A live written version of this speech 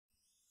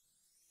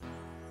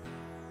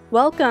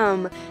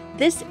Welcome!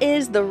 This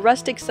is the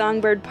Rustic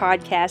Songbird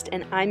podcast,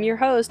 and I'm your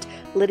host,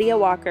 Lydia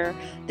Walker.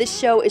 This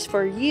show is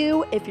for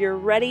you if you're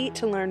ready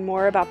to learn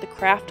more about the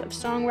craft of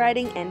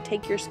songwriting and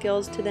take your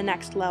skills to the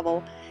next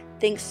level.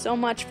 Thanks so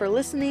much for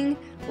listening.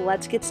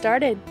 Let's get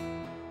started.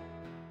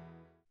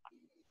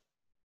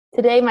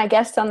 Today, my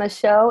guest on the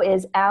show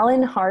is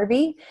Alan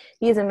Harvey.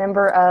 He is a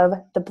member of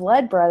the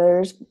Blood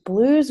Brothers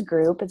blues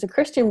group. It's a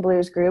Christian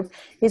blues group.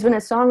 He's been a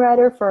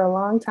songwriter for a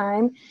long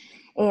time,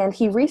 and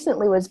he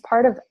recently was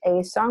part of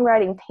a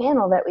songwriting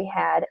panel that we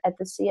had at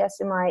the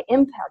CSMI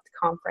Impact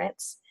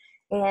Conference.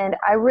 And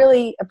I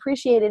really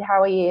appreciated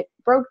how he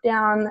broke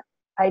down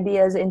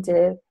ideas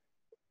into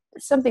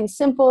something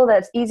simple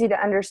that's easy to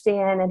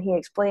understand, and he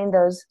explained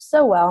those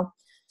so well.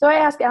 So I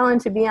asked Alan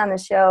to be on the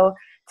show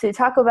to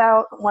talk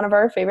about one of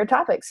our favorite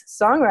topics,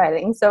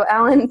 songwriting. So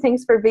Alan,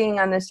 thanks for being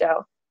on the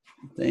show.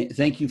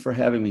 Thank you for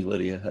having me,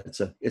 Lydia.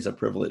 It's a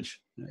privilege.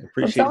 I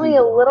appreciate it. Tell me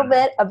a little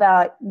bit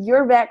about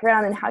your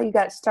background and how you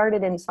got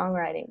started in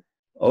songwriting.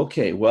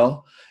 Okay,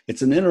 well,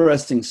 it's an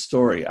interesting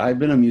story. I've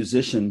been a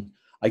musician,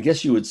 I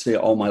guess you would say,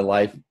 all my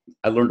life.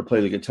 I learned to play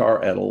the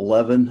guitar at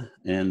 11,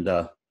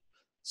 and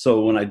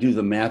so when I do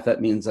the math, that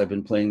means I've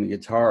been playing the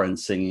guitar and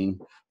singing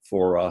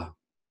for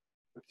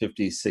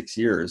 56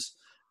 years.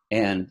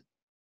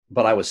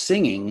 But I was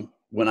singing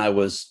when I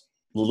was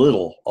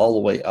little, all the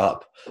way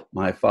up.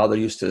 My father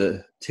used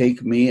to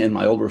take me and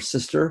my older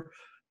sister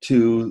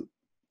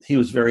he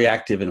was very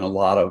active in a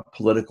lot of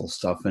political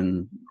stuff,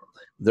 and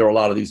there were a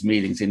lot of these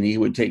meetings, and he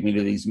would take me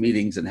to these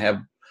meetings and have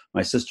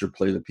my sister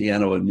play the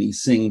piano and me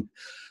sing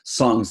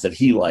songs that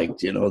he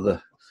liked,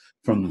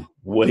 from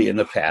way in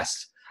the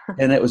past.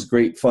 And it was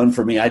great fun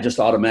for me. I just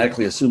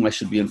automatically assume I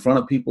should be in front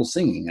of people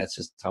singing. That's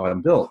just how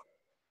I'm built.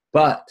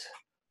 But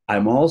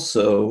I'm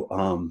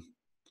also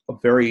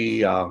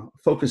very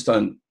focused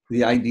on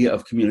the idea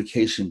of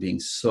communication being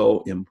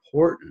so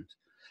important.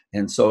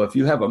 And so if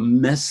you have a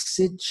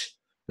message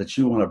that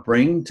you want to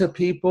bring to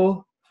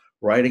people,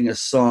 writing a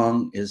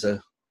song is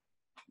an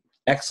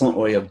excellent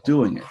way of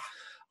doing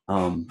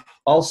it.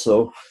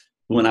 Also,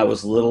 when I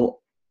was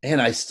little,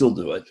 and I still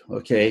do it,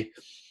 okay,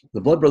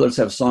 the Blood Brothers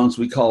have songs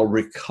we call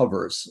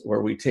recovers,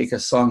 where we take a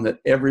song that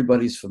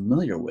everybody's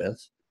familiar with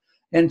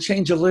and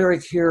change a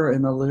lyric here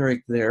and a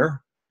lyric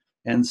there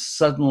and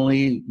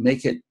suddenly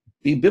make it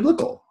be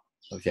biblical.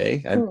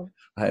 Okay.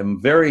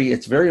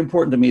 It's very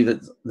important to me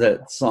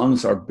that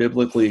songs are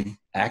biblically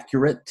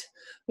accurate.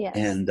 Yes.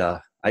 And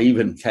I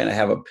even kind of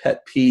have a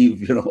pet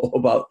peeve,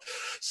 about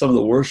some of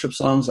the worship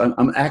songs. I'm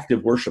an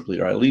active worship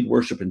leader. I lead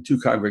worship in 2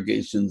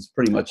 congregations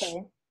pretty much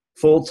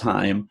full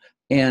time,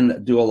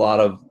 and do a lot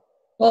of,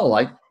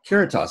 like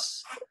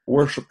Caritas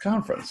worship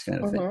conference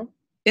kind of thing.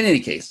 In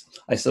any case,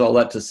 I said all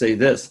that to say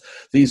this: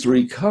 these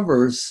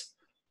recovers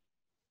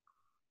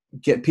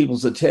get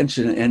people's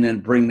attention and then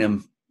bring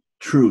them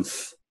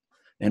truth.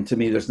 And to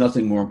me, there's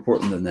nothing more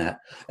important than that.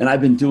 And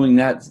I've been doing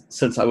that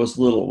since I was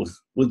little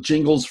with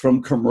jingles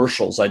from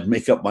commercials. I'd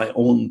make up my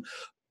own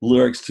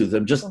lyrics to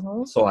them just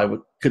so I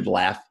could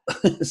laugh.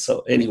 So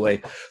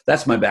anyway,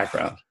 that's my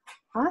background.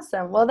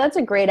 Awesome. Well, that's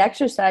a great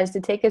exercise, to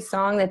take a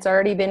song that's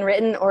already been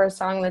written or a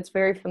song that's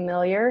very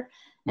familiar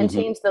and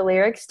change the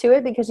lyrics to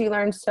it, because you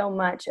learn so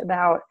much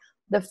about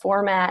the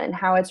format and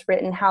how it's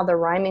written, how the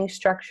rhyming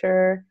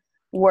structure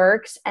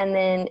works. And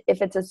then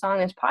if it's a song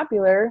that's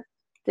popular,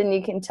 then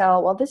you can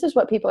tell, well, this is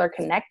what people are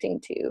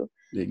connecting to.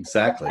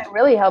 Exactly. It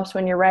really helps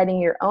when you're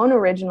writing your own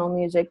original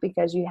music,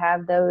 because you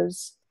have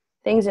those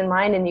things in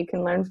mind and you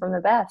can learn from the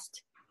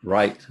best.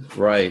 Right.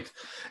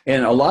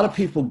 And a lot of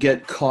people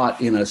get caught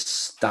in a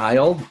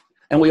style,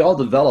 and we all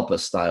develop a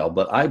style,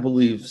 but I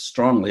believe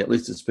strongly, at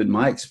least it's been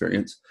my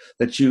experience,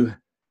 that you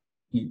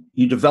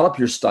develop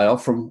your style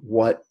from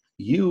what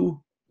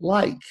you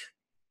like.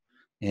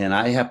 And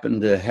I happen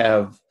to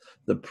have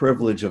the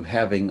privilege of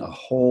having a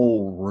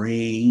whole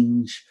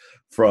range,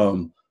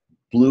 from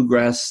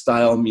bluegrass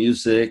style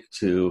music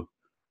to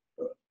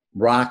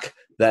rock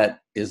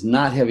that is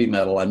not heavy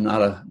metal. I'm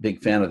not a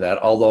big fan of that.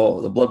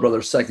 Although the Blood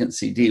Brothers second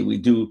CD, we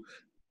do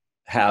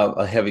have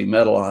a heavy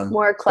metal on.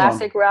 More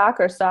classic rock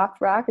or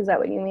soft rock? Is that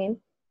what you mean?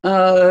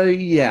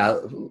 Yeah.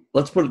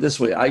 Let's put it this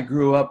way. I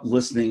grew up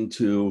listening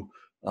to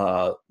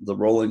the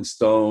Rolling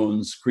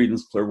Stones,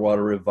 Creedence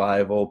Clearwater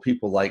Revival,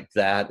 people like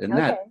that, and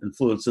that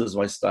influences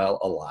my style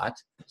a lot.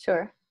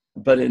 Sure.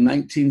 But in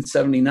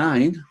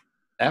 1979,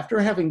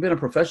 after having been a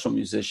professional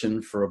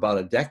musician for about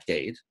a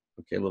decade,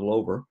 a little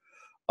over,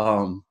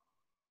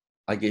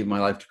 I gave my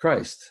life to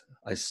Christ.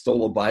 I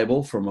stole a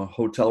Bible from a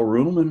hotel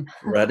room and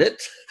read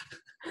it.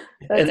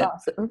 That's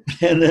awesome.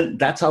 And then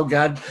that's how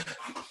God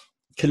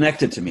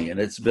connected to me, and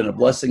it's been a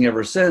blessing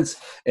ever since.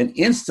 And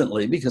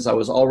instantly, because I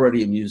was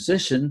already a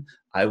musician,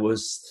 I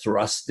was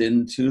thrust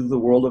into the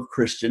world of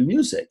Christian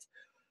music.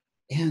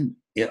 And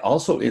it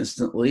also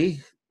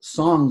instantly,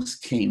 songs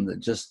came that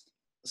just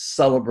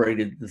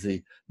celebrated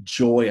the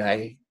joy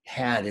I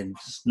had in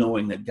just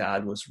knowing that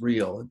God was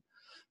real. And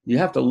you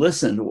have to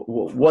listen to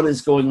what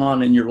is going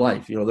on in your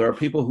life. There are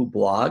people who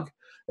blog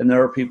and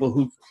there are people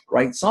who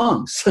write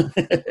songs.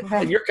 Right.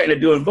 And you're kind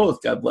of doing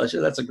both. God bless you.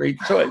 That's a great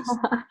choice.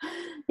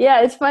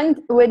 Yeah, it's fun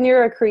when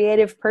you're a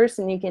creative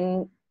person. You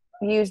can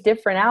use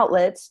different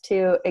outlets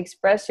to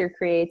express your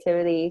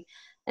creativity.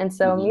 And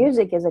so Mm-hmm.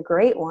 music is a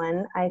great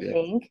one, I Yeah.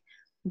 think.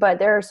 But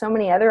there are so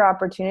many other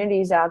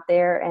opportunities out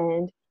there.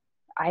 And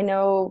I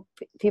know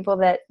people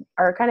that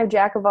are kind of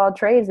jack of all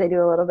trades. They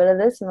do a little bit of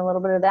this and a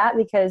little bit of that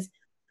because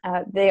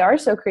they are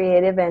so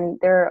creative, and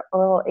they're a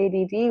little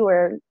ADD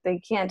where they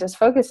can't just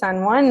focus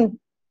on one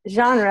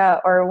genre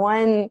or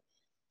one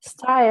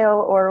style,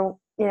 or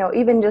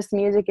even just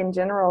music in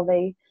general.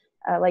 They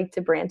like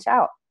to branch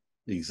out.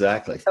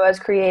 Exactly. So as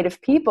creative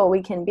people,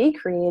 we can be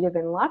creative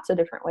in lots of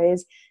different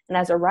ways. And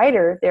as a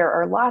writer, there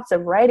are lots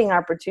of writing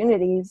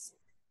opportunities,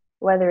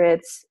 whether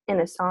it's in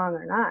a song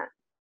or not.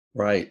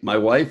 Right. My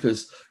wife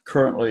is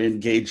currently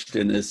engaged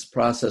in this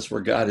process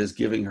where God is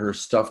giving her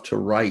stuff to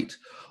write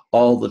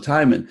all the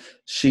time. And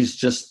she's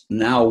just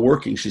now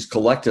working. She's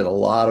collected a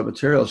lot of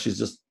material. She's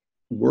just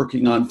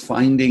working on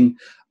finding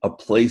a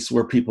place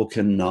where people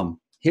can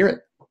hear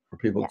it, where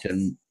people Yes.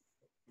 can,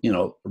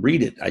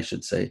 read it, I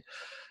should say.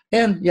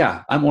 And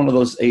yeah, I'm one of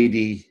those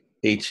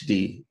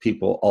ADHD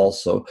people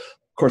also.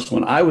 Of course,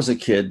 when I was a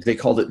kid, they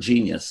called it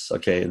genius.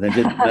 Okay. And they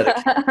didn't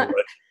medicate for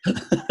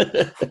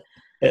it.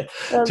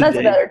 Well, that's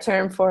a better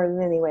term for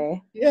it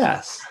anyway.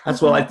 Yes,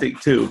 that's what I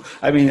think too.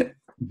 I mean,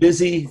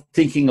 busy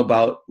thinking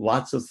about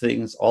lots of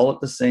things all at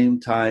the same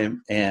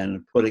time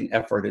and putting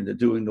effort into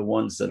doing the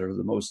ones that are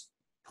the most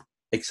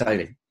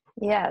exciting.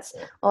 Yes.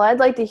 Well, I'd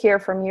like to hear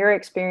from your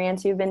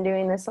experience. You've been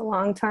doing this a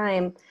long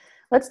time.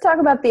 Let's talk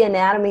about the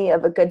anatomy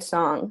of a good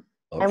song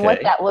and what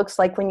Okay. that looks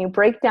like when you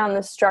break down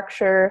the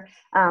structure,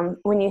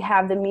 when you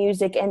have the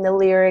music and the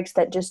lyrics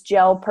that just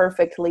gel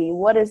perfectly.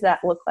 What does that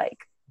look like?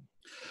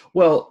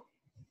 Well,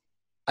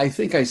 I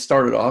think I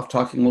started off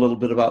talking a little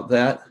bit about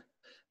that.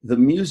 The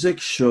music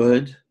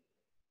should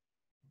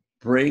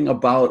bring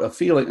about a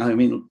feeling. I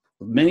mean,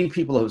 many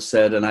people have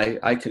said, and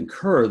I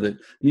concur, that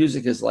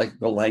music is like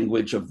the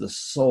language of the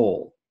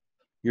soul.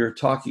 You're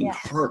talking Yes.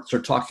 hearts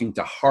or talking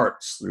to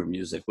hearts through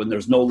music when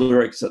there's no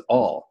lyrics at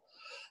all.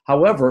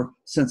 However,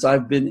 since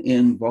I've been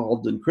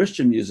involved in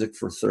Christian music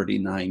for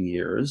 39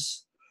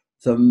 years,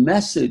 the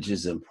message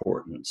is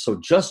important. So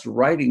just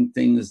writing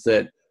things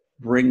that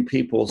bring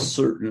people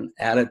certain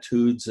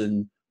attitudes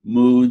and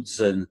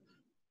moods and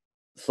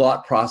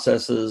thought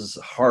processes,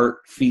 heart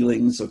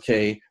feelings,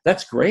 okay,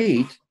 that's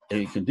great. And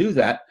you can do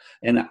that.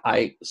 And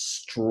I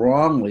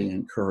strongly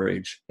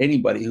encourage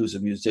anybody who's a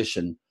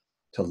musician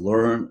to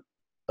learn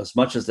as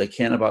much as they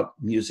can about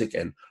music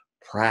and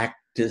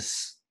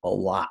practice a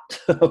lot.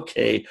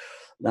 Okay,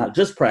 not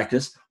just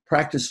practice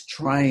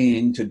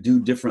trying to do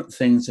different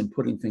things and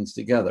putting things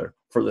together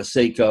for the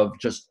sake of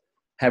just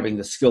having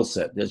the skill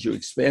set. As you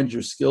expand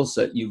your skill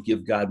set, you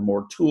give God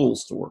more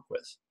tools to work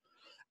with.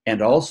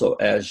 And also,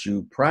 as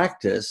you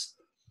practice,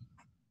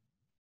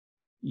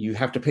 you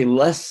have to pay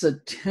less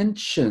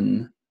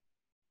attention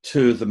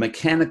to the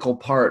mechanical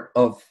part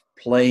of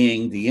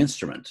playing the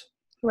instrument.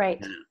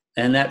 Right.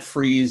 And that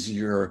frees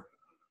your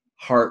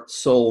heart,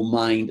 soul,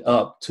 mind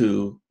up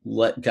to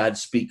let God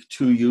speak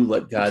to you,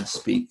 let God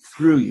speak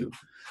through you.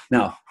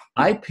 Now,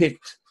 I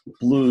picked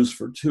blues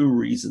for two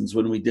reasons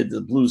when we did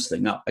the blues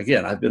thing. Now,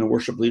 again, I've been a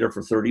worship leader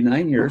for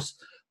 39 years.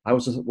 I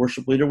was a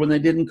worship leader when they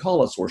didn't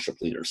call us worship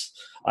leaders.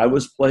 I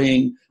was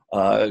playing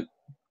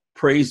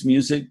praise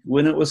music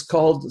when it was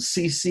called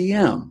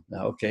CCM.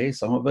 Okay,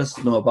 some of us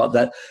know about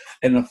that.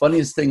 And the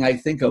funniest thing I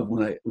think of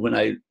when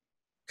I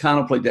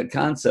contemplate that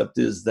concept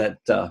is that,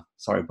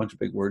 sorry, a bunch of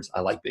big words.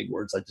 I like big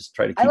words. I just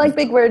try to keep I like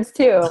big words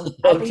too. I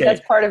think Okay.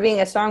 that's part of being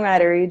a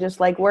songwriter. You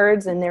just like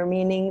words and their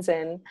meanings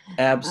and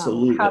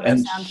Absolutely. how they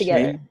And sound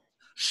together.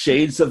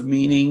 shades of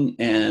meaning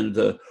and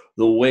the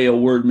way a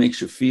word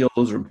makes you feel,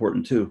 those are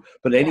important too.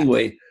 But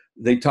anyway,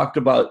 they talked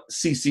about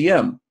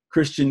CCM,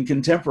 Christian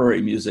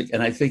contemporary music,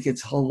 and I think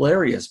it's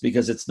hilarious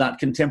because it's not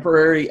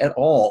contemporary at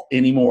all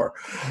anymore.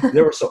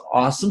 There were some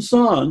awesome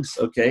songs,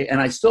 okay,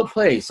 and I still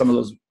play some of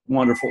those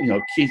wonderful,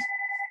 Keith,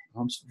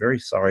 I'm very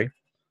sorry.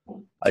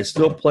 I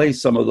still play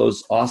some of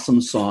those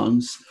awesome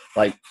songs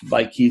like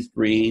by Keith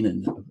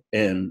Green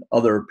and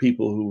other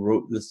people who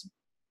wrote this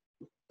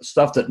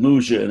stuff that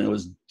moves you, and it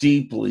was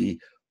deeply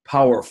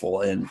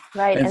powerful. And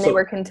Right, and so, they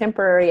were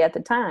contemporary at the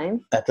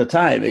time. at the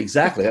time,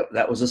 exactly,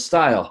 that was a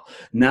style.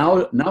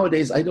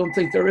 Nowadays, I don't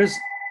think there is.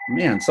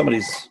 Man,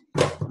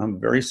 I'm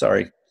very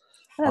sorry.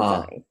 That's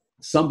all right.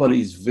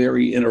 Somebody's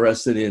very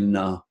interested in.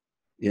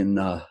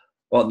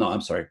 Well, no,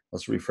 I'm sorry.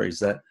 Let's rephrase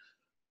that.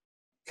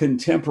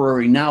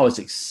 Contemporary now is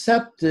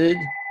accepted.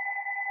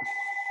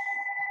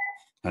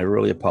 I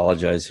really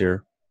apologize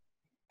here.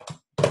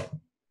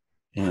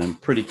 And I'm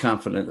pretty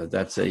confident that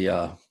that's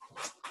a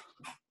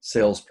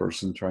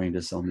salesperson trying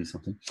to sell me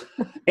something.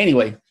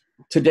 Anyway,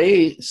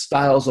 today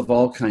styles of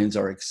all kinds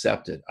are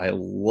accepted. I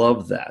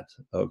love that.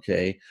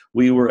 Okay.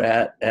 We were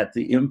at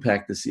the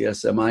Impact, the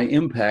CSMI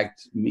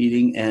Impact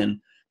meeting, and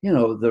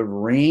the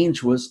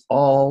range was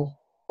all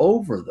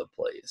over the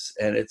place.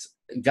 And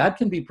God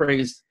can be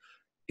praised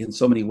in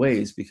so many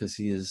ways because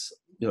he is,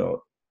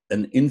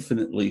 an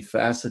infinitely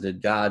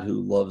faceted God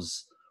who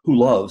loves,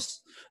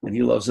 and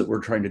he loves that we're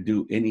trying to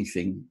do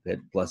anything that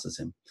blesses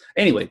him.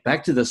 Anyway,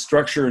 back to the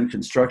structure and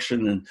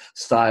construction and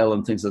style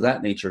and things of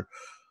that nature.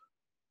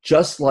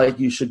 Just like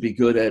you should be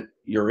good at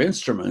your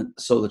instrument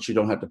so that you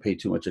don't have to pay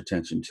too much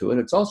attention to it,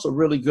 it's also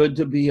really good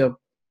to be a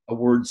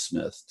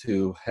wordsmith,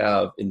 to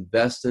have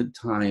invested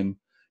time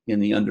in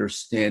the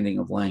understanding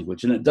of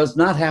language. And it does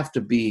not have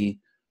to be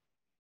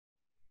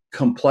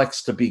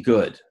complex to be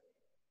good.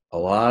 A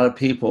lot of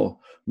people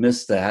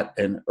miss that.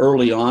 And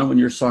early on when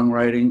you're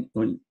songwriting,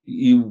 when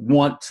you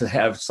want to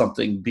have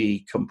something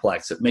be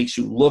complex, it makes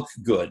you look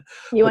good.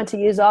 You want to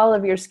use all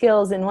of your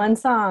skills in one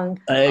song.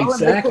 Exactly. All of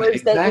the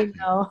chords that you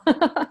know.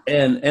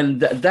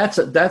 and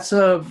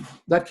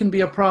that can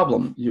be a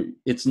problem.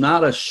 It's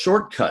not a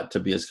shortcut to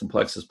be as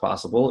complex as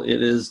possible.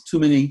 It is too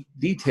many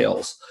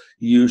details.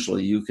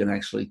 Usually you can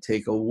actually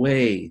take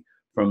away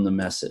from the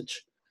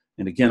message.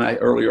 And again,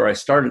 earlier I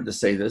started to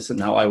say this, and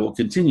now I will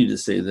continue to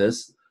say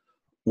this.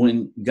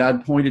 When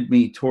God pointed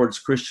me towards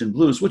Christian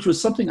blues, which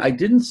was something I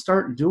didn't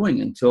start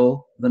doing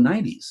until the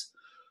 90s.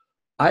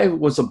 I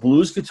was a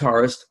blues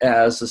guitarist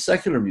as a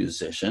secular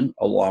musician,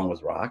 along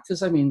with rock,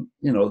 because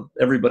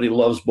everybody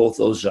loves both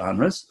those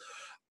genres.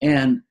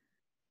 And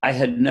I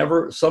had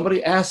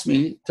somebody asked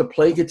me to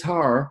play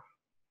guitar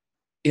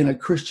in a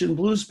Christian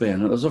blues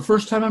band. And it was the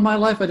first time in my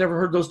life I'd ever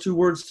heard those two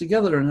words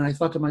together. And I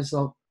thought to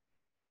myself,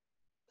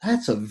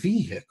 that's a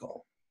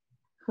vehicle.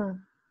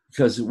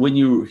 Because when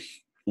you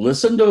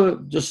listen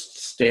to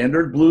just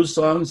standard blues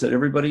songs that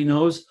everybody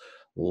knows,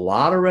 a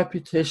lot of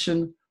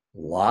repetition, a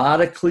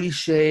lot of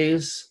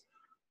cliches.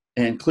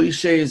 And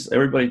cliches,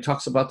 everybody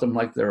talks about them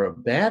like they're a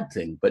bad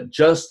thing, but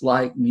just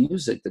like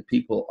music that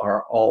people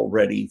are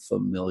already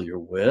familiar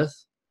with.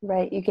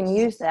 Right, you can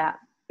use that.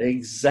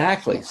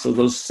 Exactly. So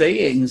those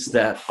sayings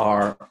that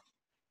are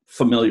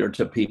familiar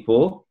to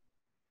people,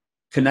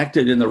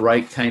 connected in the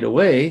right kind of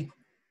way,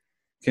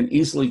 can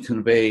easily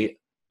convey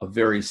a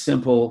very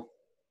simple,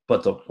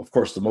 but of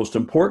course the most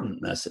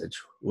important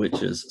message,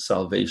 which is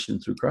salvation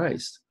through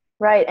Christ.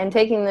 Right, and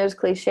taking those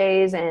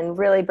cliches and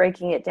really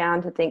breaking it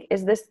down to think,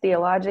 is this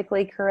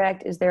theologically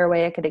correct? Is there a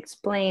way I could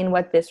explain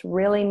what this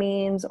really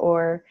means,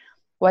 or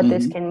what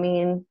this can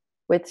mean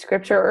with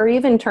scripture, or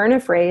even turn a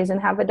phrase and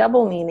have a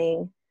double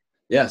meaning?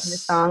 Yes. In the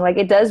song, like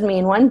it does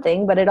mean one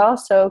thing, but it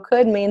also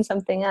could mean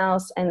something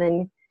else, and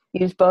then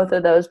use both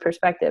of those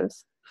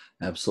perspectives.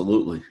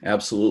 Absolutely.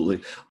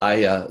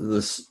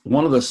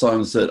 One of the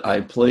songs that I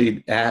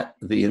played at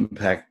the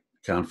Impact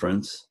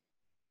Conference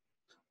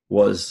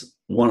was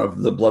one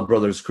of the Blood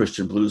Brothers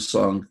Christian blues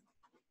songs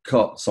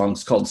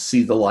called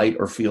 "See the Light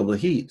or Feel the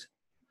Heat."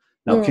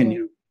 Now, can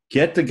you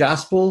get the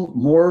gospel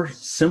more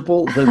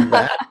simple than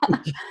that?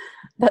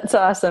 That's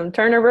awesome.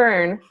 Turn or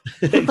burn.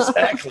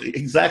 Exactly.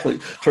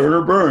 Turn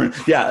or burn.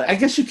 Yeah, I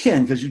guess you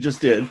can, because you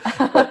just did.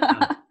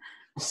 But,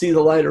 see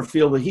the light or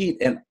feel the heat.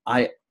 And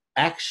I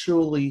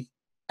actually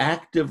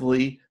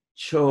actively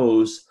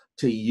chose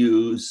to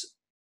use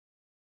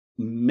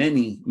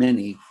many,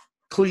 many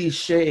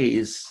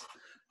cliches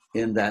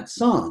in that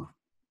song.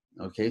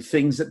 Okay,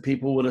 things that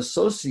people would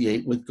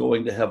associate with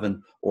going to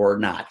heaven or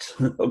not.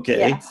 Okay,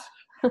 yes.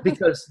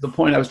 Because the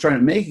point I was trying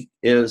to make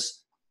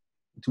is,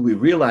 do we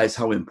realize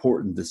how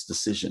important this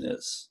decision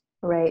is?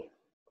 Right.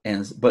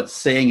 But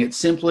saying it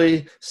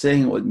simply,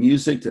 saying it with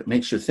music that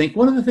makes you think.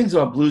 One of the things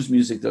about blues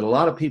music that a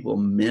lot of people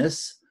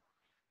miss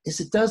is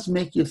it does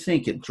make you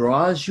think. It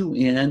draws you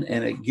in,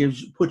 and it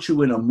puts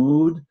you in a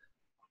mood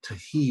to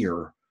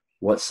hear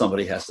what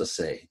somebody has to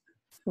say.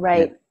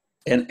 Right.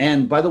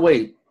 And by the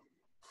way,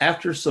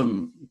 after of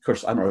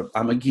course,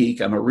 I'm a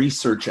geek. I'm a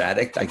research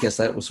addict. I guess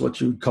that was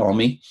what you would call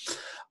me.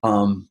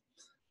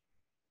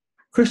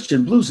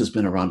 Christian blues has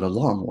been around a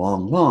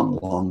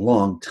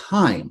long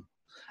time.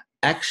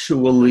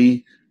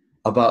 Actually,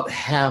 about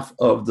half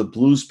of the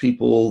blues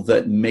people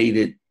that made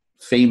it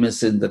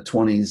famous in the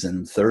 20s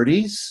and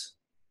 30s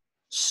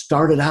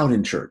started out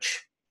in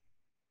church.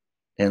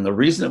 And the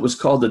reason it was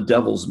called the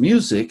devil's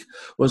music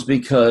was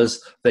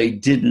because they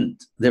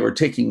were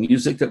taking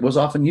music that was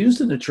often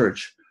used in the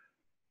church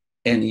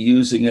and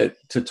using it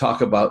to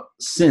talk about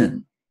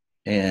sin.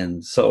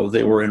 And so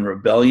they were in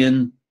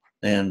rebellion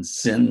and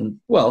sin.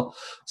 Well,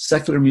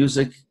 secular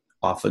music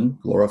often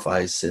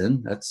glorifies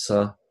sin. That's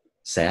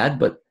sad,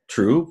 but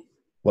true,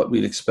 what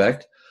we'd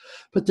expect.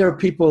 But there are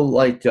people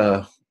like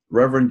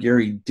Reverend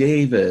Gary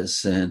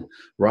Davis and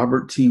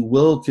Robert T.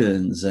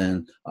 Wilkins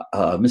and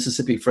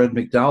Mississippi Fred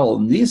McDowell.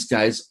 And these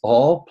guys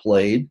all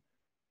played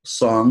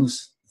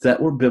songs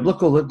that were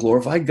biblical, that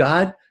glorified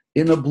God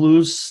in a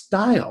blues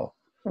style.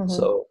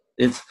 So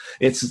it's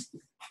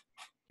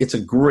a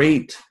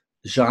great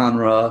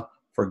genre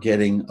for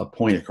getting a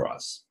point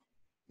across.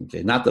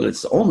 Okay, not that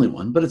it's the only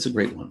one, but it's a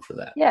great one for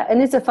that. Yeah,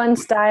 and it's a fun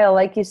style.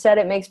 Like you said,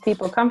 it makes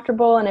people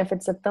comfortable, and if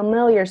it's a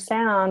familiar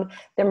sound,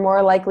 they're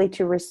more likely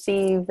to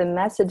receive the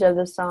message of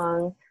the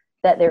song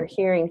that they're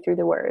hearing through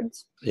the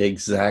words.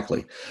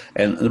 Exactly.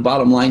 And the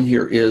bottom line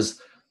here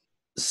is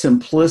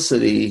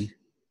simplicity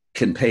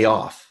can pay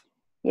off.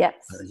 Yes.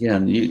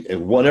 Again,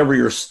 whatever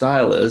your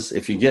style is,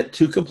 if you get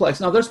too complex,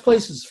 now there's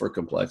places for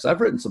complex. I've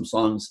written some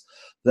songs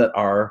that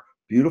are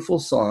beautiful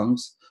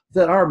songs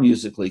that are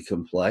musically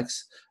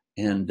complex,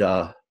 and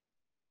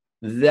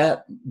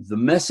that the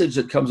message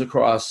that comes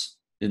across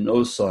in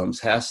those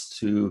songs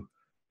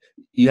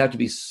you have to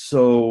be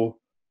so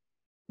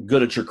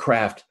good at your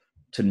craft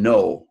to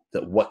know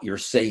that what you're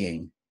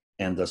saying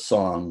and the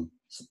song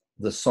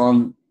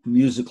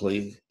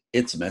musically,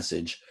 its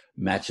message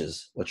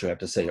matches what you have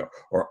to say,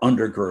 or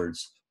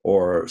undergirds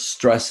or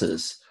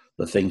stresses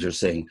the things you're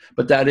saying.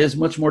 But that is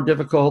much more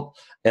difficult.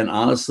 And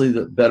honestly,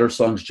 the better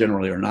songs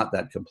generally are not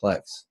that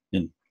complex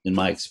in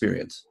my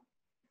experience.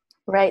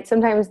 Right.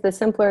 Sometimes the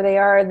simpler they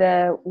are,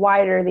 the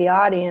wider the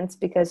audience,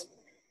 because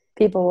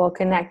people will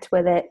connect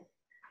with it.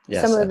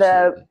 Yes, some of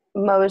absolutely.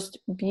 the most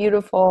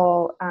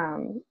beautiful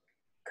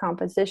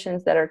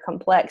compositions that are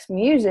complex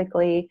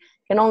musically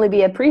can only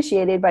be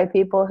appreciated by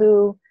people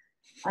who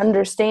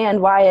understand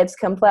why it's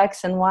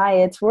complex and why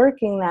it's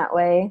working that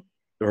way.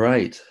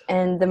 Right.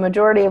 And the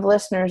majority of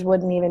listeners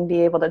wouldn't even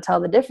be able to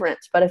tell the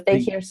difference. But if they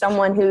hear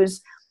someone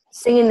who's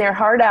singing their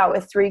heart out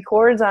with 3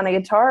 chords on a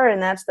guitar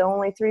and that's the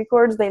only 3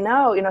 chords they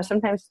know,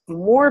 sometimes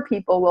more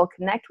people will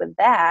connect with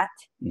that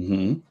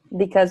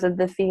because of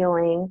the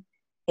feeling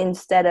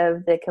instead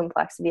of the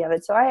complexity of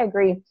it. So I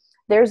agree.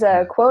 There's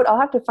a quote, I'll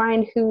have to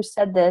find who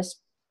said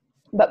this,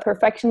 but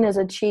perfection is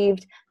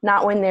achieved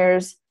not when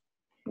there's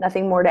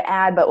nothing more to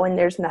add, but when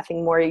there's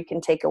nothing more you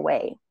can take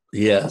away.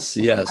 Yes,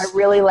 yes. I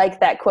really like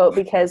that quote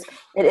because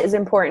it is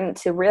important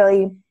to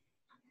really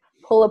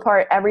pull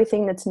apart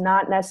everything that's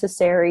not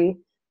necessary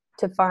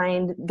to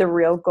find the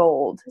real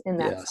gold in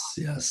that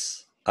song.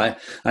 Yes.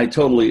 I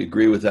totally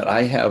agree with that.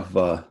 I have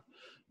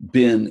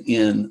been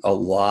in a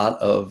lot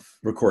of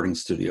recording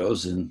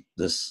studios in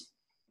this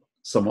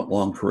somewhat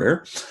long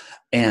career.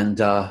 And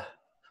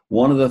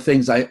one of the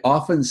things I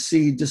often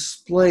see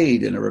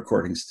displayed in a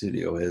recording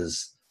studio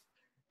is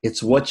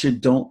it's what you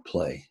don't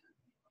play.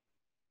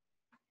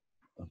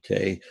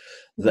 Okay.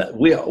 That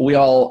we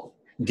all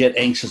get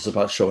anxious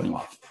about showing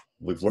off.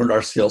 We've learned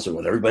our skills, we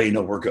want everybody to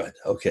know we're good.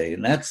 Okay.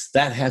 And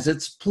that has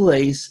its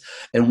place.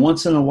 And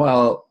once in a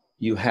while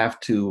you have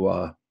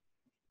to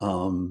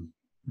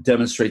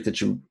demonstrate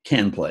that you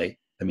can play.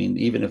 I mean,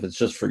 even if it's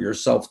just for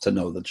yourself to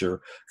know that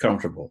you're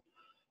comfortable.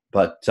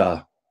 But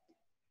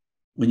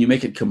when you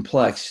make it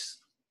complex,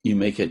 you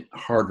make it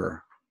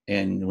harder.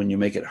 And when you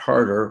make it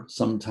harder,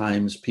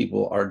 sometimes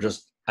people are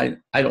just, I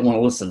don't want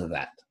to listen to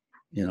that.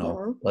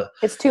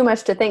 It's too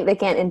much to think they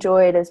can't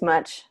enjoy it as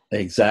much.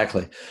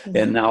 Exactly.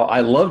 And now I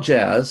love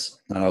jazz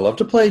and I love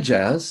to play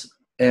jazz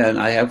and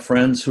I have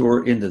friends who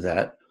are into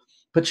that.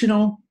 But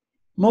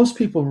most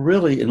people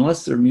really,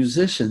 unless they're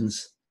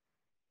musicians,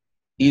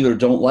 either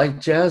don't like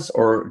jazz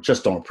or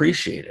just don't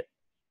appreciate it.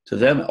 To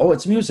them, oh,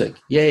 it's music.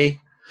 Yay.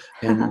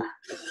 And,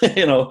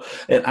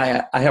 and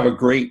I have a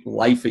great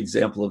life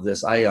example of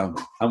this. I'm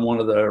one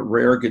of the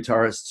rare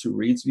guitarists who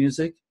reads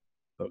music.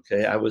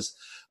 Okay. I was,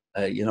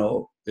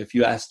 if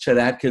you ask Chet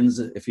Atkins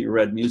if he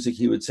read music,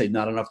 he would say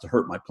not enough to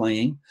hurt my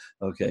playing.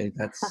 Okay.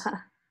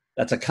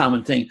 That's a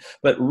common thing.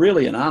 But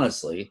really and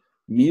honestly,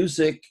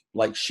 music,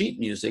 like sheet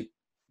music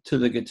to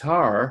the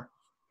guitar,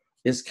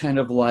 is kind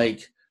of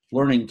like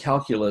learning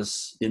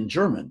calculus in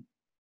German,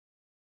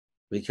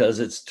 because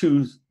it's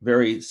 2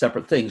 very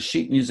separate things.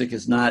 Sheet music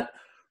is not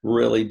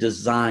really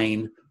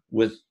designed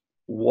with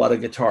what a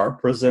guitar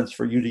presents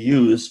for you to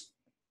use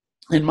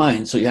in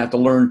mind. So you have to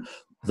learn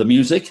the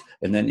music,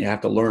 and then you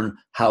have to learn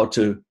how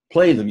to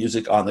play the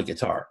music on the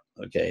guitar.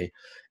 Okay.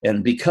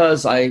 And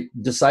because I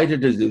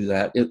decided to do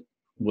that, it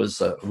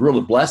was a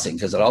real blessing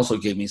because it also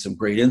gave me some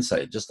great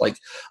insight. Just like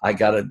I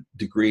got a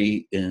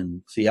degree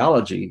in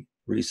theology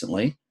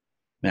recently,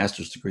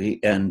 master's degree,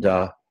 and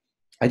I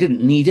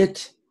didn't need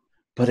it,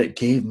 but it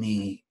gave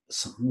me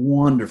some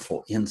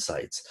wonderful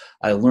insights.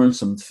 I learned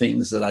some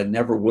things that I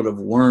never would have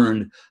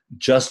learned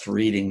just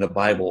reading the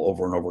Bible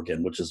over and over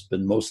again, which has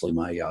been mostly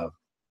my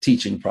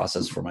teaching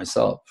process for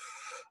myself.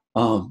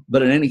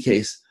 But in any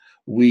case,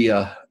 they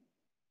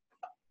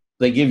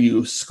give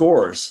you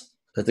scores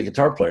at the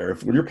guitar player.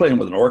 When you're playing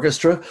with an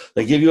orchestra,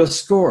 they give you a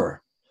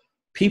score.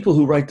 People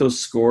who write those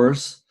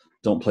scores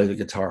don't play the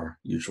guitar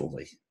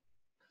usually.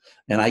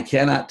 And I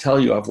cannot tell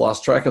you, I've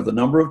lost track of the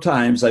number of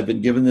times I've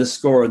been given this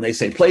score and they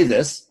say, play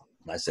this.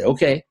 And I say,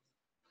 okay.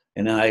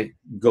 And then I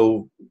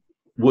go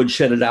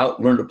woodshed it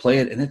out, learn to play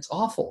it, and it's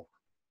awful.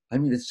 I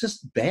mean, it's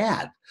just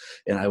bad.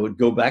 And I would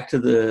go back to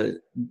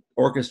the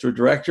orchestra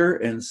director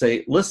and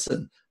say,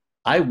 listen,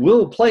 I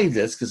will play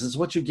this because it's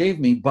what you gave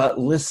me, but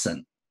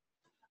listen.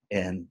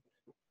 And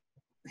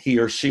he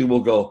or she will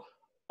go,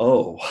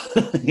 oh,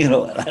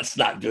 that's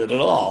not good at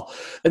all.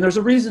 And there's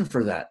a reason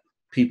for that.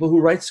 People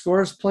who write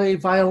scores play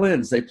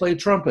violins, they play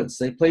trumpets,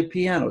 they play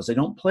pianos, they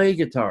don't play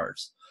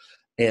guitars.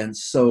 And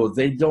so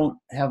they don't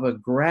have a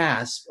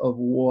grasp of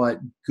what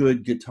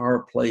good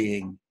guitar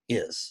playing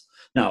is.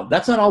 Now,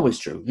 that's not always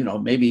true.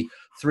 Maybe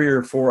 2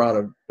 or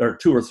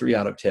 3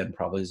 out of 10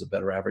 probably is a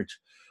better average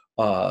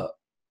of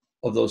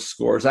those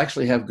scores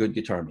actually have good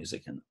guitar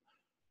music in them.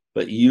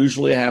 But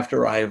usually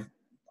after I've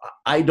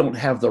I don't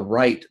have the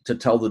right to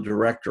tell the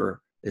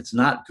director it's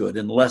not good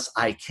unless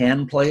I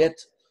can play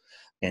it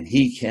and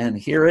he can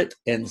hear it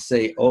and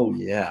say, oh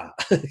yeah.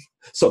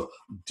 So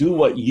do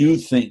what you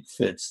think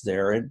fits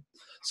there. And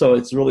so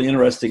it's really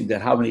interesting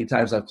that how many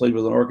times I've played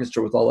with an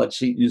orchestra with all that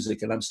sheet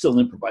music and I'm still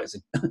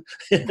improvising. And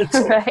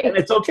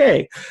it's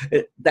okay.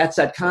 That's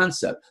that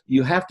concept.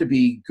 You have to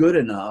be good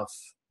enough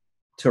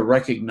to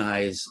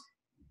recognize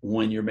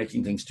when you're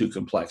making things too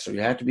complex, or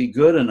you have to be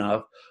good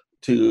enough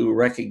to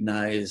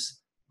recognize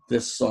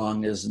this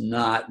song is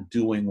not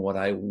doing what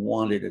I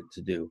wanted it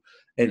to do.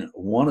 And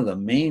one of the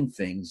main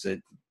things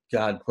that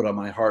God put on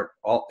my heart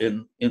all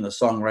in the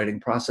songwriting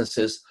process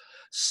is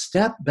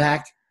step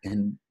back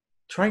and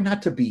try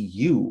not to be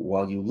you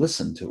while you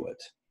listen to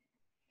it.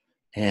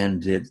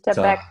 And step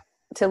back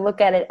to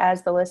look at it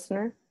as the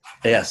listener.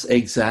 Yes,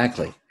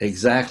 exactly.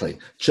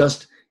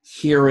 Just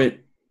hear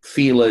it,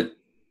 feel it.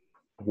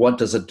 What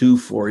does it do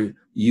for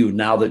you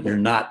now that you're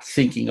not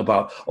thinking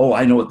about, oh,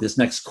 I know what this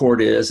next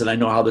chord is, and I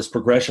know how this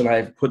progression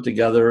I've put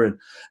together,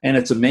 and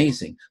it's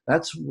amazing.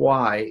 That's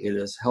why it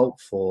is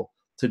helpful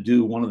to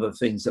do one of the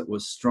things that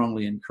was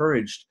strongly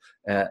encouraged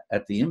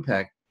at the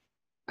Impact.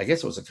 I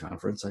guess it was a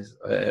conference.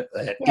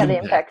 The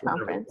Impact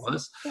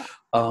conference.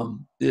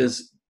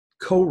 Is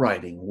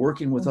co-writing,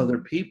 working with other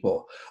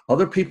people.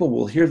 Other people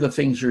will hear the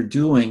things you're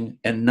doing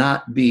and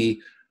not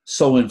be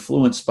so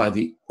influenced by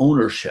the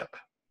ownership.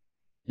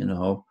 You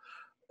know,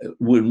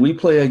 when we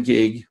play a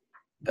gig,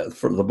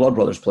 for the Blood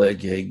Brothers play a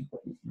gig,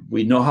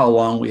 we know how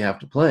long we have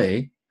to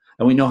play,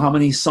 and we know how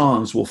many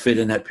songs will fit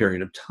in that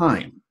period of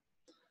time.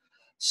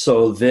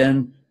 So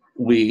then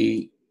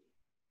we,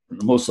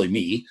 mostly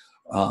me,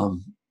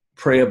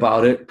 pray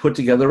about it, put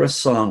together a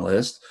song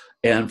list,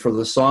 and for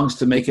the songs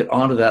to make it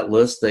onto that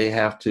list, they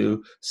have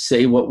to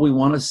say what we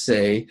want to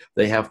say.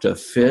 They have to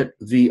fit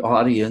the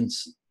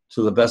audience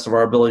to the best of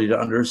our ability to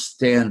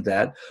understand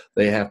that.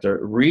 They have to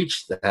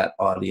reach that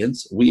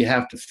audience. We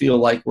have to feel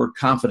like we're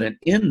confident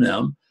in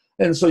them.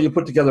 And so you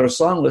put together a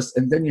song list,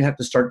 and then you have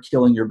to start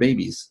killing your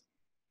babies.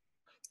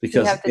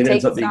 Because you have to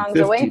take songs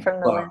away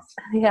from the list.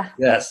 Yeah.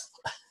 Yes.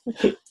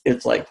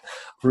 It's like,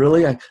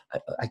 really? I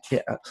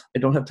can't, I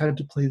don't have time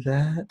to play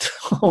that.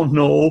 Oh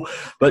no.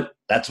 But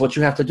that's what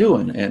you have to do.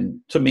 And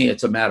to me,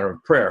 it's a matter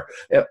of prayer.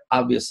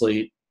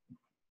 Obviously,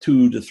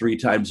 2 to 3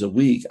 times a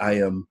week, I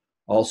am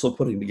also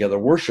putting together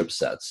worship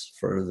sets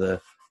for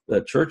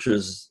the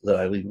churches that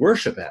I lead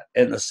worship at.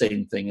 And the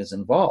same thing is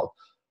involved.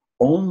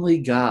 Only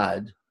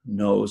God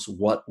knows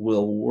what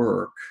will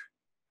work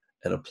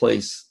at a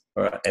place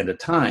or at a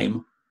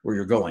time where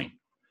you're going.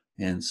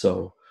 And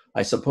so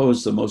I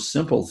suppose the most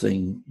simple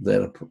thing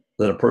that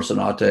a person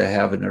ought to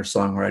have in their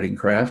songwriting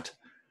craft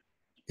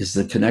is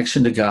the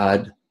connection to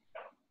God,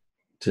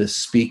 to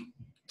speak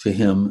to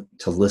him,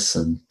 to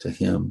listen to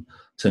him,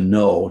 to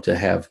know, to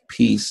have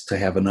peace, to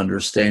have an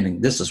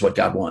understanding. This is what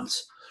God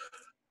wants.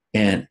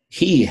 And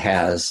he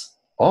has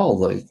all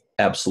the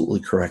absolutely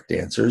correct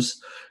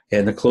answers.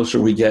 And the closer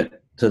we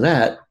get to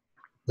that,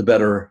 the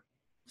better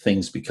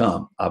things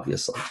become,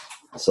 obviously.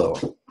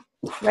 So...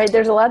 Right.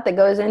 There's a lot that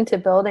goes into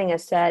building a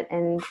set,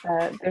 and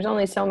there's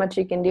only so much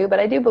you can do. But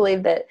I do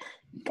believe that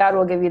God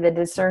will give you the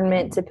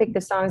discernment to pick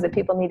the songs that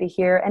people need to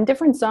hear. And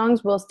different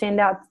songs will stand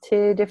out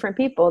to different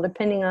people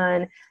depending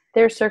on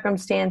their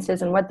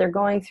circumstances and what they're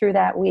going through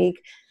that week.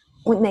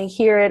 When they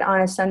hear it on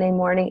a Sunday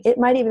morning, it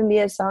might even be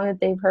a song that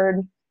they've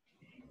heard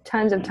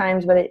tons of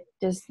times, but it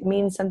just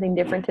means something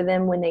different to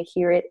them when they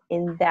hear it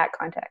in that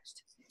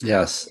context.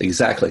 Yes,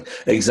 exactly.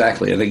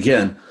 And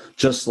again,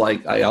 just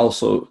like I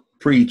also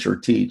preach or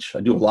teach. I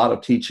do a lot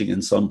of teaching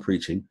and some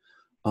preaching.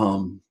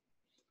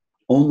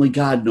 Only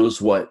God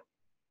knows what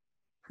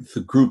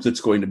the group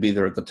that's going to be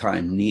there at the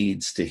time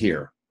needs to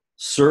hear.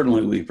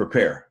 Certainly we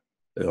prepare.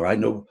 I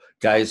know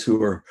guys who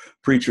are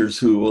preachers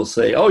who will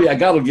say, oh yeah,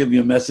 God will give me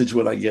a message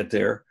when I get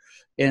there.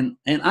 And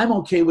I'm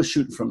okay with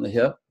shooting from the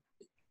hip.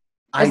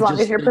 As long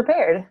as you're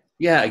prepared.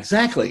 Yeah,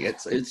 exactly.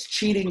 It's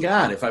cheating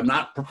God. If I'm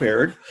not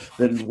prepared,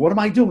 then what am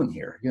I doing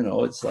here? You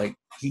know, it's like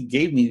he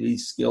gave me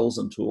these skills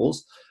and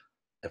tools.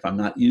 If I'm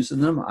not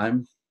using them,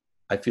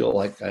 I feel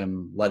like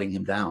I'm letting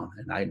him down,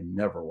 and I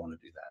never want to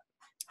do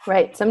that.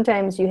 Right.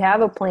 Sometimes you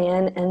have a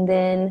plan, and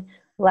then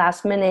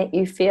last minute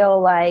you feel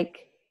like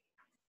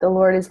the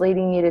Lord is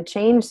leading you to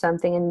change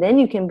something, and then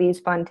you can be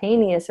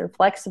spontaneous and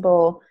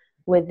flexible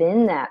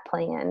within that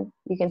plan.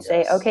 You can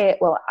say, okay,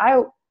 well,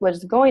 I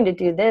was going to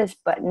do this,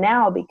 but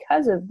now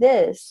because of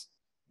this,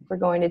 we're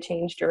going to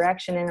change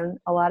direction. And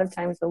a lot of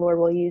times the Lord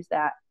will use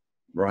that.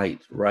 Right.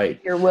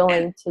 You're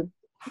willing to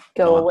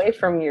go away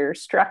from your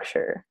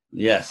structure.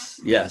 Yes.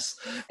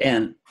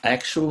 And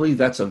actually,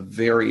 that's a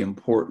very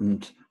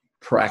important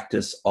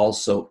practice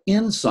also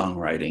in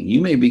songwriting.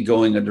 You may be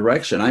going a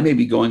direction. I may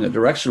be going a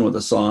direction with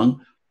a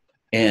song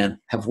and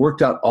have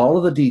worked out all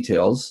of the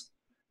details.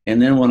 And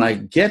then when I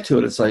get to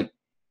it, it's like,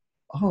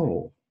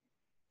 oh,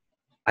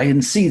 I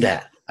didn't see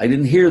that. I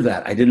didn't hear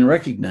that. I didn't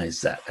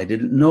recognize that. I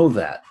didn't know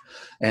that.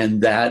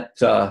 And that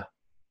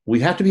we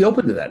have to be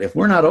open to that. If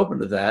we're not open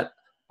to that,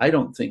 I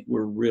don't think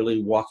we're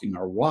really walking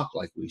our walk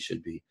like we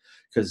should be,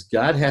 because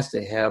God has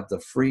to have the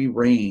free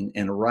reign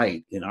and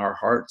right in our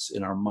hearts,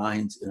 in our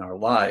minds, in our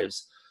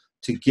lives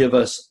to give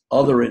us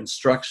other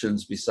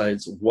instructions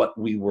besides what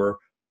we were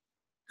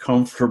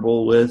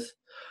comfortable with.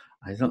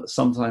 I don't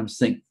sometimes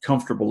think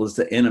comfortable is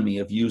the enemy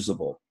of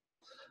usable.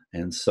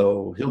 And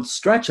so he'll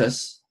stretch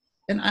us.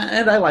 And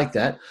I like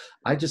that.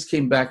 I just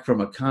came back from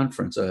a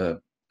conference.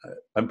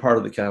 I'm part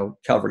of the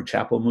Calvary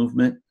Chapel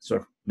movement.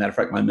 So, matter of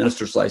fact, my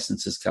minister's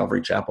license is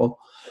Calvary Chapel.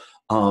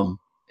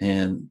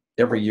 And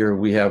every year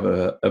we have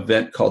an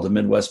event called the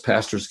Midwest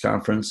Pastors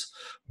Conference,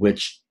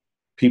 which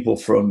people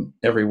from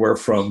everywhere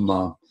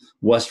from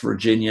West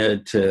Virginia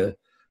to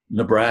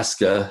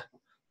Nebraska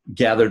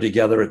gather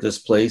together at this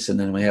place. And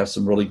then we have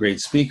some really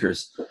great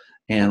speakers.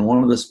 And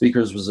one of the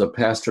speakers was a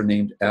pastor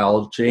named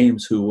Al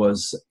James, who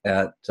was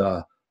at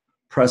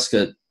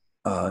Prescott,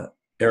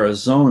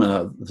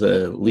 Arizona,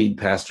 the lead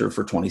pastor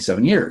for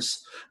 27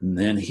 years. And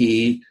then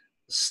he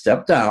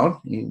stepped down.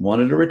 He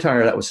wanted to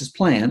retire. That was his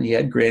plan. He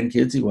had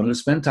grandkids. He wanted to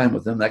spend time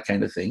with them, that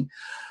kind of thing.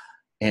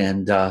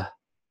 And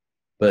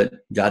but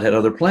God had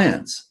other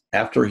plans.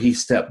 After he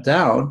stepped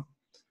down,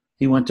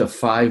 he went to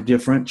 5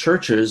 different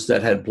churches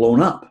that had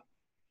blown up.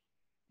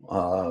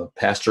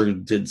 Pastor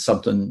did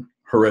something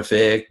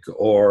horrific,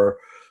 or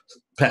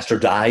pastor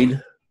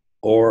died,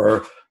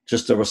 or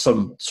just there was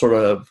some sort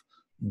of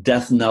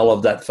death knell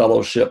of that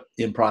fellowship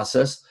in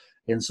process.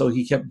 And so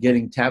he kept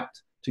getting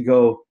tapped to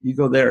go, you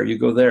go there, you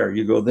go there,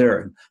 you go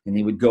there. And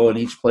he would go in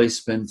each place,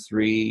 spend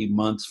 3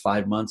 months,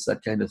 5 months,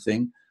 that kind of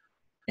thing,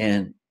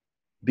 and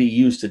be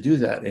used to do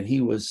that. And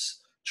he was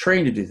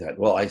trained to do that.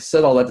 Well, I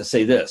said all that to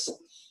say this.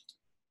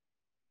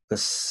 The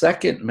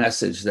second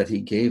message that he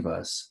gave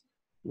us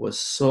was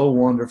so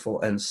wonderful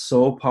and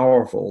so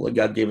powerful that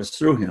God gave us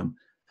through him.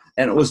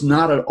 And it was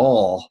not at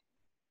all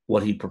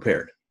what he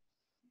prepared.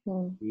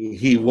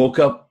 He woke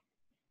up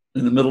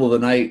in the middle of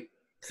the night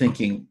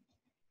thinking,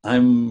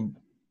 I'm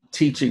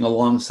teaching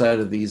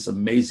alongside of these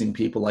amazing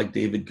people like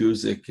David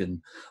Guzik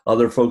and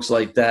other folks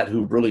like that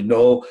who really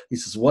know. He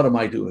says, what am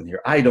I doing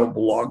here? I don't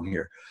belong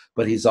here.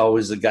 But he's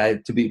always the guy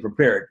to be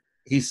prepared.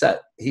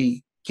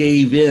 He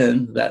gave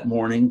in that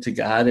morning to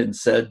God and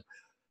said,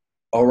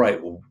 all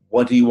right, well,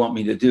 what do you want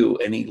me to do?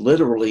 And he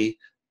literally,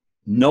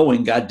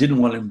 knowing God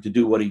didn't want him to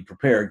do what he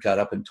prepared, got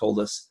up and told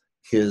us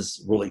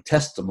his really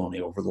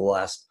testimony over the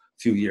last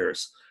few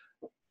years.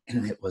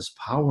 And it was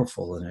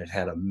powerful, and it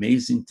had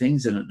amazing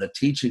things in it. The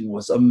teaching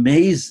was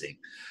amazing.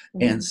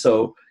 Mm-hmm. And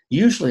so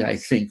usually I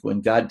think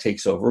when God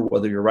takes over,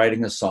 whether you're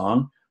writing a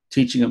song,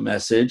 teaching a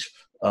message,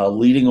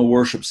 leading a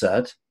worship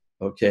set,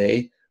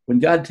 okay, when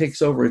God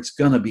takes over, it's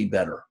going to be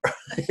better.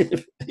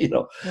 Right.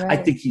 I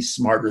think he's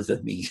smarter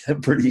than me.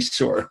 I'm pretty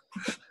sure.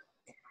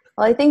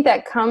 Well, I think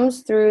that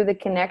comes through the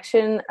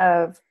connection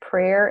of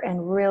prayer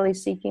and really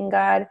seeking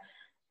God,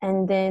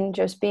 and then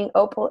just being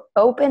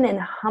open and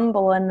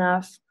humble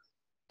enough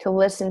to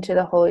listen to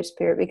the Holy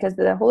Spirit, because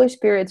the Holy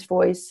Spirit's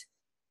voice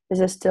is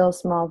a still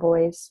small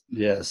voice.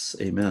 Yes,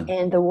 amen.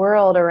 And the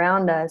world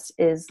around us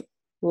is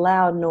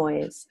loud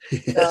noise.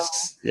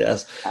 Yes, so,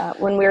 yes.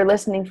 When we're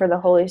listening for the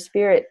Holy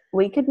Spirit,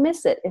 we could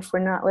miss it if we're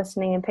not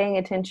listening and paying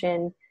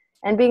attention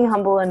and being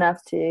humble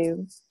enough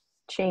to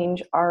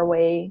change our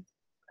way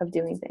of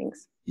doing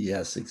things.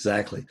 Yes,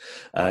 exactly.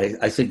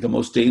 I think the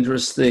most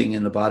dangerous thing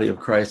in the body of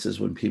Christ is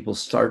when people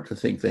start to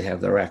think they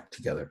have their act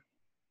together.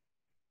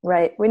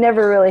 Right. We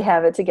never really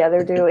have it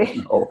together, do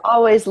we? No.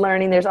 Always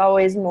learning. There's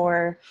always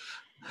more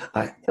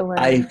to learn.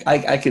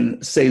 I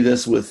can say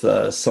this with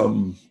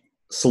some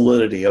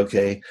solidity,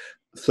 okay?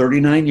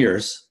 39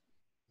 years.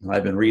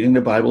 I've been reading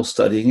the Bible,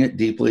 studying it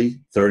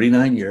deeply,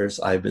 39 years.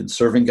 I've been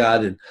serving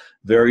God in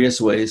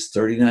various ways,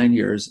 39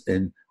 years.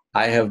 And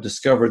I have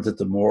discovered that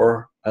the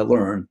more I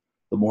learn,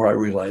 the more I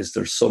realize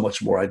there's so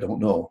much more I don't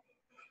know.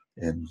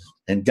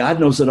 And God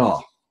knows it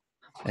all.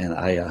 And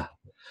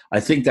I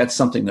think that's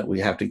something that we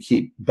have to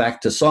keep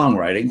back to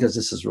songwriting, because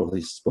this is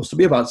really supposed to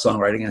be about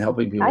songwriting and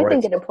helping people write. I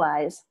think it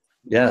applies.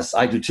 Yes,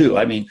 I do too.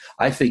 I mean,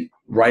 I think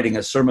writing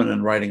a sermon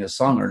and writing a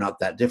song are not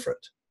that different.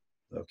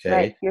 Okay.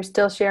 Right. You're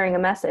still sharing a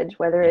message,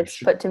 whether it's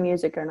put to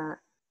music or not.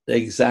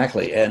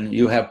 Exactly. And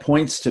you have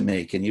points to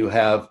make, and you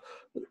have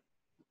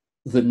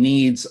the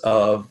needs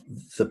of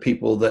the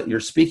people that you're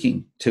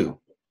speaking to.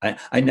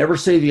 I never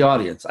say the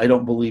audience. I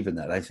don't believe in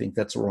that. I think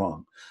that's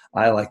wrong.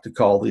 I like to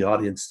call the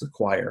audience the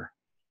choir.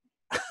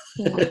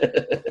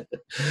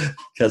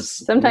 Because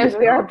sometimes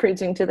we are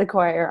preaching to the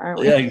choir,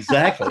 aren't we? Yeah,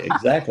 exactly.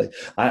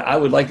 I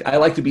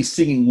like to be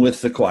singing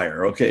with the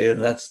choir. Okay,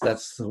 and that's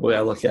the way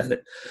I look at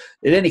it.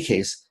 In any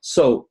case,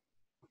 so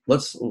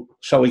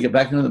shall we get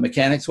back into the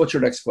mechanics? What's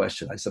your next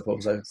question? I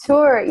suppose.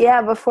 Sure.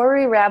 Yeah. Before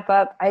we wrap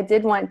up, I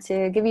did want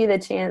to give you the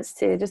chance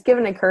to just give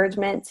an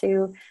encouragement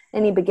to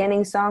any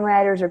beginning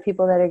songwriters or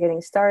people that are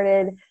getting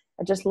started,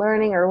 just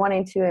learning or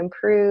wanting to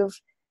improve.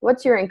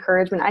 What's your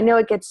encouragement? I know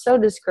it gets so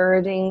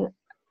discouraging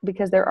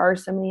because there are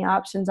so many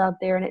options out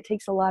there, and it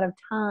takes a lot of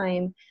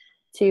time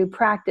to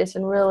practice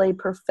and really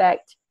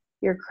perfect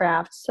your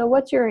craft. So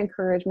what's your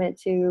encouragement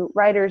to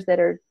writers that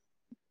are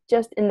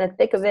just in the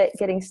thick of it,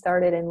 getting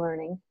started and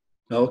learning?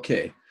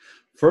 Okay.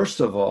 First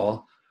of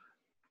all,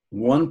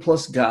 1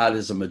 plus God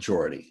is a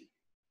majority.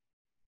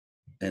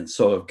 And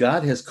so if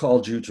God has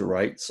called you to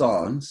write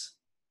songs,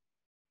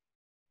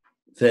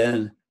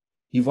 then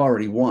you've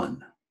already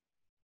won,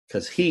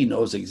 because he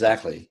knows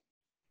exactly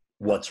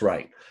what's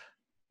right.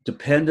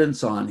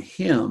 Dependence on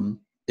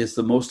him is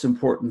the most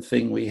important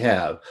thing we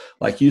have.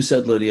 Like you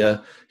said,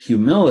 Lydia,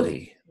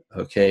 humility,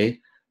 okay?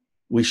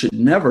 We should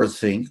never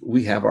think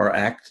we have our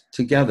act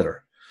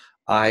together.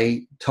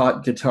 I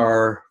taught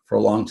guitar for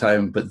a long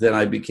time, but then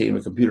I became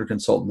a computer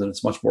consultant, and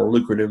it's much more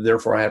lucrative.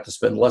 Therefore, I have to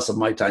spend less of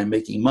my time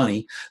making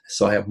money,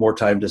 so I have more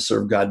time to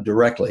serve God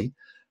directly.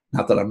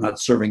 Not that I'm not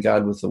serving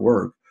God with the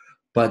work,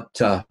 but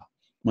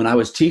when I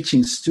was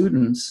teaching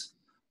students,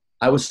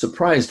 I was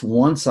surprised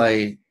once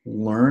I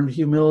learned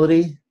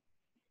humility,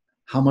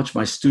 how much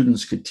my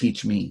students could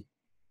teach me.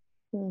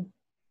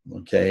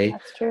 Okay?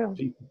 That's true.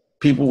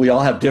 People, we all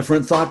have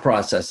different thought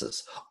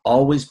processes.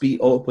 Always be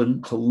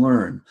open to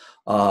learn.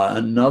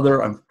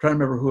 Another, I'm trying to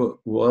remember who it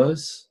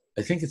was.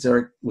 I think it's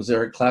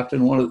Eric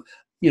Clapton, one of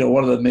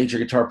the major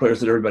guitar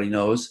players that everybody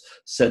knows,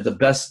 said the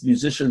best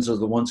musicians are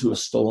the ones who have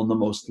stolen the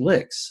most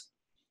licks.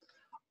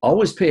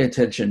 Always pay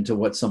attention to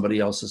what somebody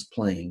else is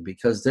playing,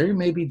 because they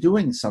may be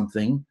doing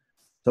something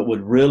that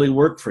would really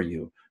work for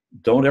you.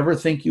 Don't ever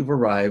think you've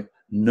arrived.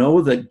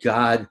 Know that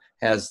God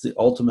has the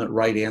ultimate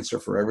right answer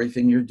for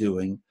everything you're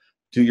doing.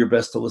 Do your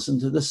best to listen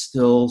to the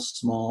still,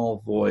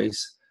 small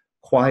voice.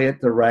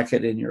 Quiet the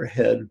racket in your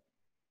head.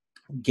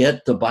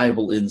 Get the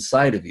Bible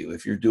inside of you.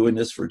 If you're doing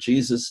this for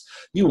Jesus,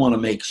 you want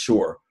to make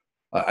sure.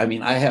 I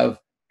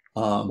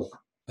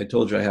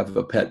told you I have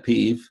a pet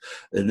peeve,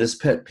 and this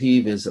pet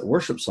peeve is that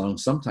worship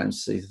songs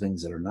sometimes say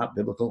things that are not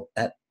biblical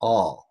at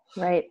all.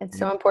 Right. It's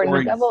so important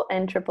to double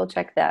and triple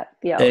check that.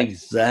 Yeah.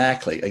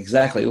 Exactly.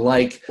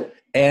 Like,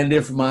 and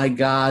if my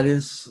God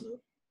is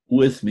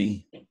with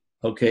me,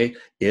 okay,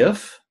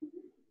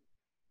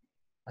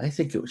 I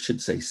think it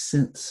should say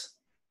since,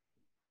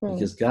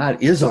 because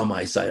God is on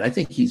my side. I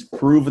think he's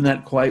proven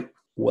that quite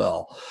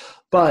well.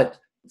 But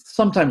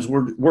sometimes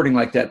wording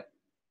like that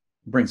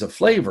brings a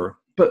flavor,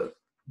 but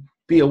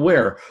be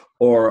aware.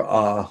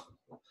 Or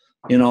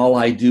in all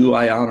I do,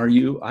 I honor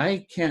you.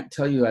 I can't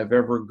tell you I've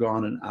ever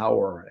gone an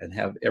hour and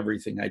have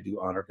everything I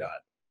do honor God.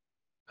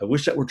 I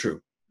wish that were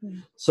true.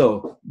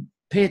 So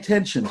pay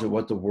attention to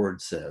what the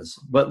word says,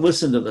 but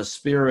listen to the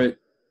Spirit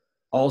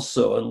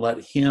also, and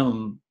let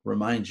him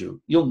remind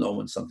you. You'll know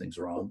when something's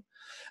wrong.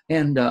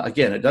 And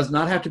again, it does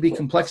not have to be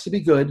complex to be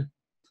good,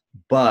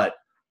 but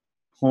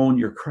hone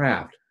your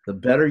craft. The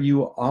better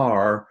you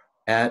are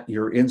at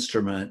your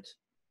instrument,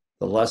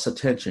 the less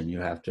attention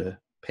you have to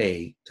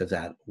pay to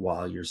that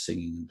while you're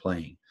singing and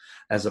playing.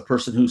 As a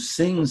person who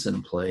sings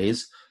and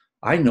plays,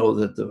 I know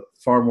that the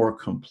far more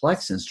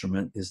complex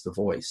instrument is the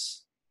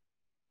voice.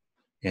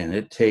 And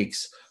it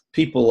takes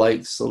people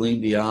like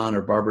Celine Dion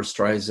or Barbara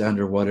Streisand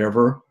or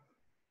whatever,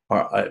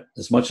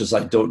 as much as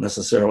I don't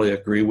necessarily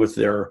agree with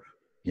their,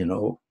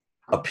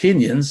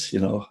 opinions,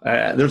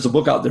 there's a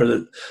book out there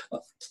that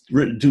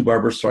written to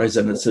Barbara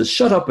Streisand that says,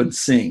 "Shut up and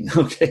sing."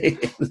 Okay.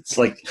 It's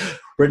like,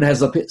 Britain has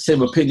the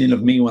same opinion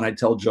of me when I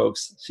tell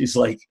jokes. She's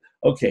like,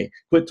 okay,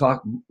 quit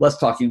talking, less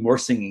talking, more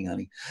singing,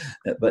 honey.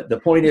 But the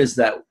point is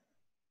that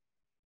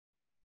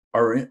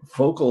our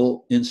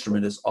vocal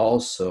instrument is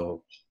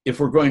also, if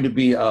we're going to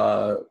be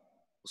a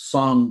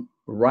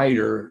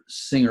songwriter,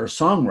 singer,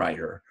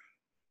 songwriter,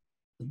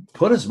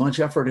 put as much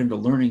effort into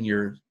learning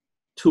your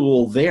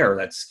tool there,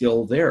 that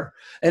skill there.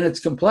 And it's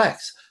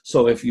complex.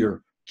 So if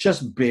you're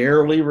just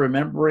barely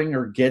remembering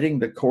or getting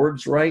the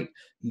chords right,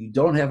 you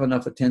don't have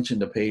enough attention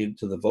to pay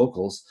to the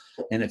vocals.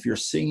 And if you're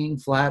singing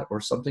flat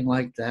or something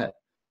like that,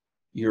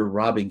 you're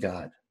robbing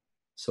God.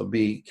 So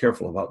be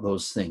careful about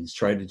those things.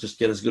 Try to just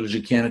get as good as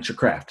you can at your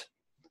craft.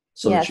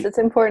 Yes, it's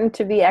important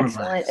to be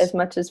excellent as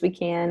much as we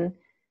can,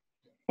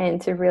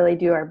 and to really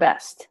do our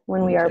best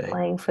when we are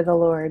playing for the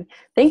Lord.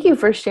 Thank you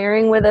for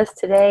sharing with us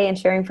today and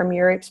sharing from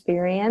your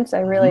experience. I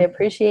really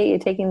appreciate you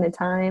taking the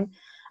time.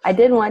 I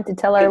did want to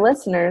tell our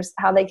listeners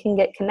how they can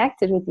get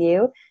connected with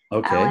you.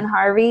 Okay. Alan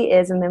Harvey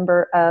is a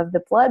member of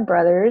the Blood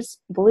Brothers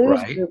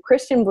Blues Group,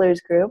 Christian Blues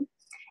Group,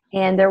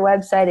 and their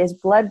website is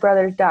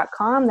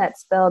bloodbrothers.com.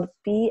 That's spelled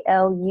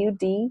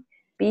BLUDBROS.com.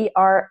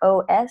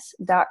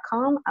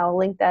 I'll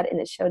link that in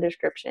the show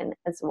description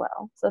as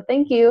well. So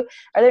thank you.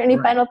 Are there any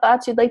final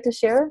thoughts you'd like to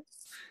share?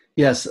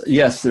 Yes,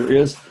 there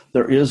is.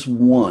 There is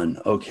one,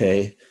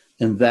 okay,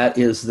 and that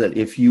is that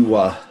if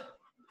you,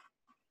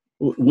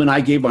 when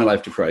I gave my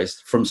life to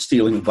Christ from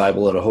stealing a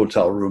Bible at a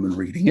hotel room and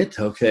reading it,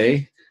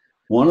 okay,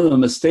 one of the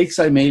mistakes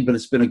I made, but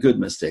it's been a good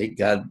mistake,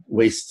 God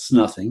wastes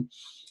nothing,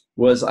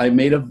 was I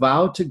made a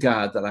vow to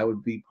God that I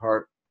would be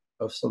part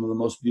of some of the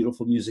most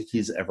beautiful music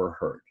he's ever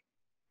heard.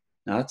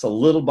 Now, that's a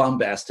little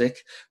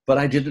bombastic, but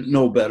I didn't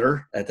know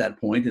better at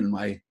that point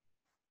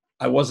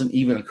I wasn't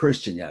even a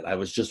Christian yet. I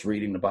was just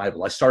reading the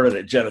Bible. I started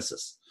at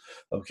Genesis,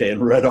 okay,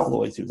 and read all the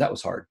way through. That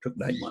was hard. It took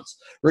 9 months.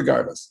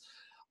 Regardless,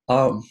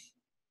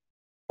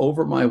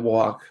 over my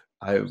walk,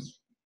 I've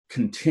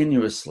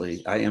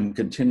I am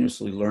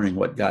continuously learning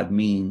what God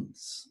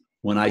means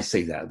when I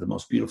say that, the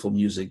most beautiful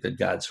music that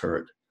God's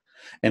heard.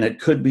 And it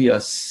could be a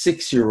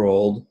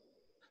 6-year-old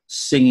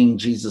singing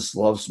Jesus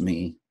Loves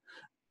Me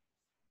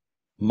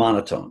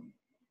monotone.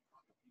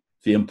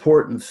 The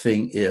important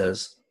thing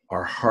is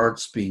our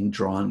hearts being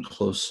drawn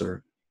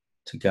closer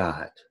to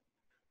God.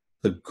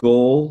 The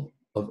goal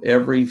of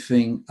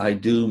everything I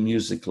do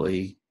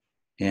musically,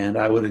 and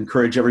I would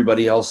encourage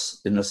everybody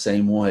else in the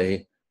same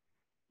way,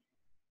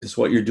 is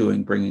what you're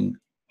doing, bringing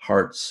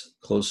hearts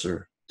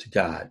closer to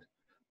God.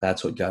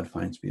 That's what God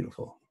finds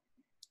beautiful.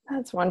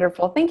 That's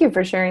wonderful. Thank you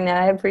for sharing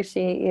that. I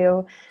appreciate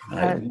you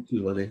You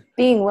too, Lydia.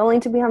 being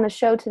willing to be on the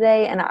show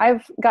today, and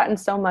I've gotten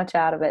so much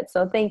out of it.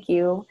 So thank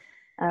you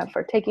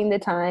for taking the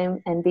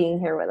time and being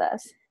here with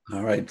us.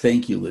 All right.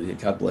 Thank you, Lydia.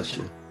 God bless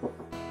you.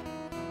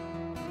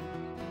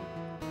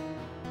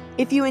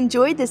 If you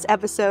enjoyed this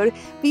episode,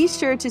 be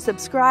sure to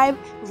subscribe,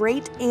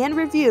 rate, and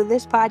review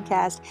this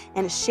podcast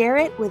and share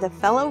it with a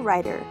fellow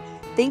writer.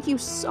 Thank you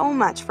so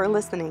much for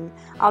listening.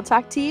 I'll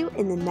talk to you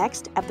in the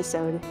next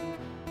episode.